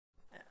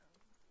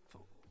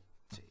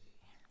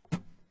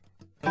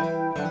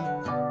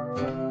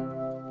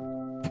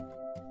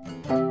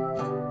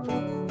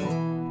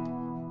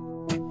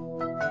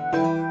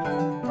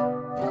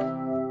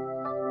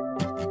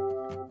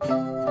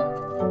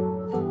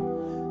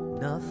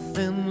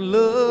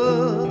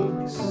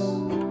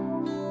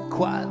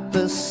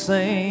the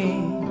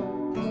same.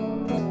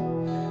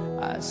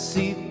 I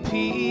see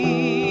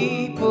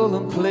people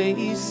and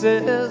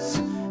places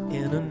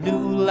in a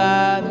new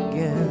light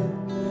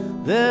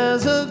again.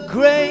 There's a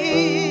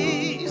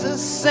grace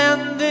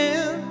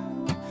ascending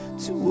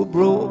to a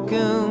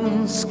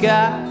broken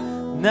sky.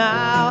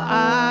 Now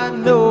I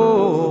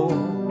know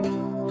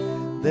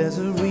there's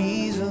a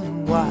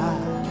reason why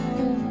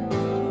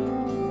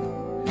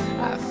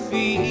I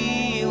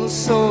feel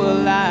so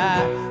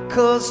alive.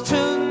 'Cause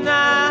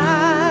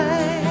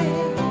tonight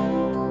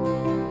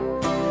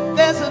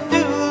there's a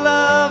new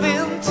love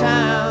in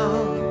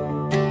town,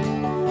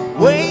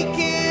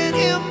 waking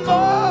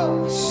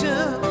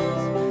emotions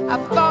I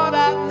thought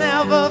I'd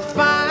never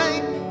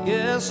find.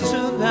 Yes,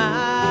 tonight,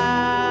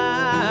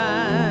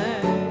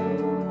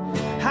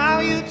 how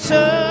you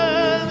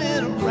turn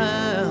it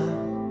around,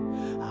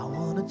 I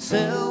wanna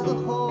tell the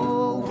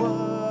whole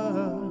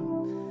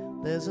world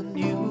there's a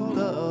new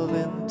love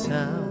in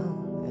town.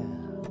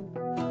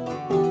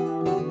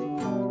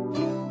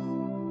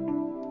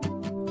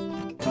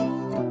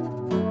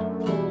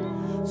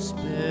 It's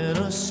been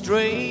a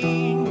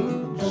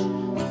strange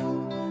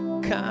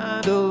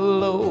kind of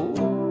low.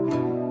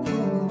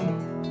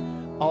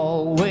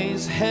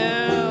 Always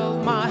held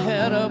my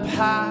head up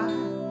high.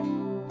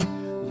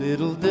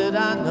 Little did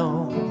I know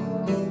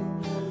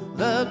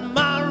that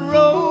my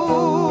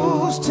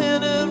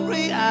rose-tinted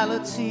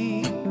reality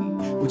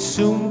would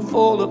soon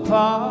fall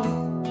apart.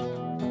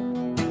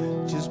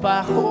 Just by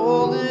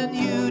holding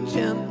you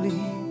gently,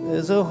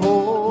 there's a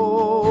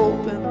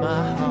hope in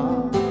my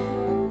heart.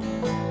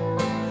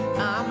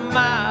 I'm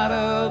out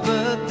of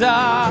the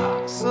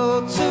dark, so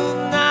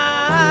tonight